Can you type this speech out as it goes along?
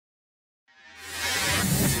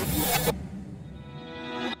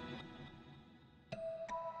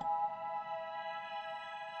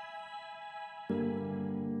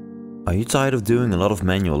Are you tired of doing a lot of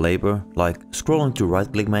manual labor, like scrolling through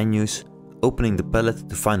right-click menus, opening the palette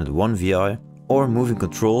to find one VI, or moving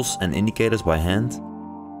controls and indicators by hand?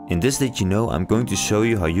 In this Did You Know, I'm going to show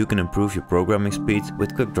you how you can improve your programming speed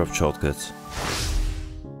with Quickdrop shortcuts.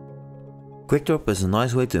 Quickdrop is a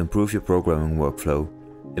nice way to improve your programming workflow.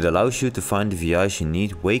 It allows you to find the VIs you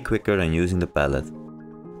need way quicker than using the palette.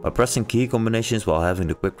 By pressing key combinations while having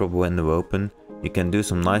the Quickdrop window open, you can do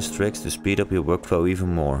some nice tricks to speed up your workflow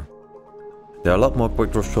even more. There are a lot more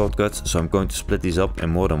Quickdrop shortcuts, so I'm going to split these up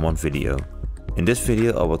in more than one video. In this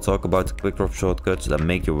video I will talk about the Quickdrop shortcuts that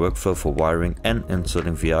make your workflow for wiring and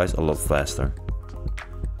inserting VIs a lot faster.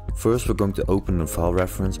 First we're going to open a file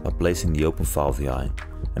reference by placing the open file VI,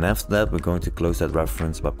 and after that we're going to close that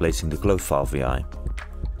reference by placing the closed file VI.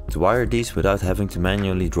 To wire these without having to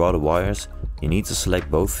manually draw the wires, you need to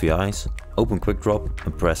select both VIs, open Quickdrop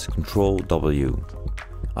and press Ctrl W.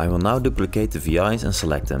 I will now duplicate the VIs and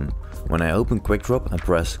select them. When I open Quickdrop and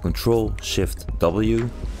press Ctrl Shift W,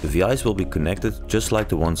 the VIs will be connected just like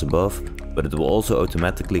the ones above, but it will also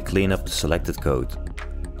automatically clean up the selected code.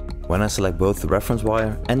 When I select both the reference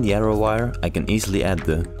wire and the arrow wire, I can easily add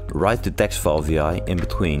the Write to Text File VI in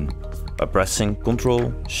between by pressing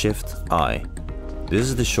Ctrl Shift I. This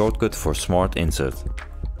is the shortcut for Smart Insert.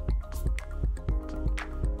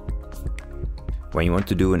 When you want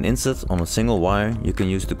to do an insert on a single wire, you can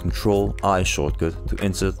use the Ctrl I shortcut to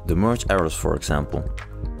insert the merge arrows, for example.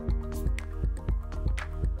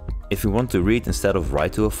 If we want to read instead of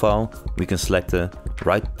write to a file, we can select the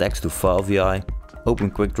Write Text to File VI,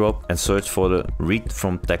 open Quickdrop and search for the Read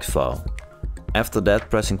from Text File. After that,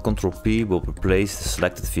 pressing Ctrl P will replace the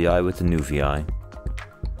selected VI with the new VI.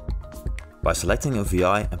 By selecting a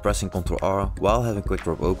VI and pressing Ctrl R while having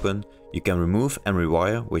Quickdrop open, you can remove and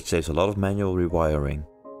rewire, which saves a lot of manual rewiring.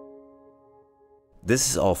 This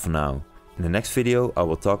is all for now. In the next video I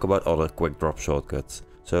will talk about other Quickdrop shortcuts.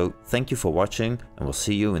 So thank you for watching and we'll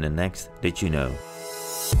see you in the next Did You Know.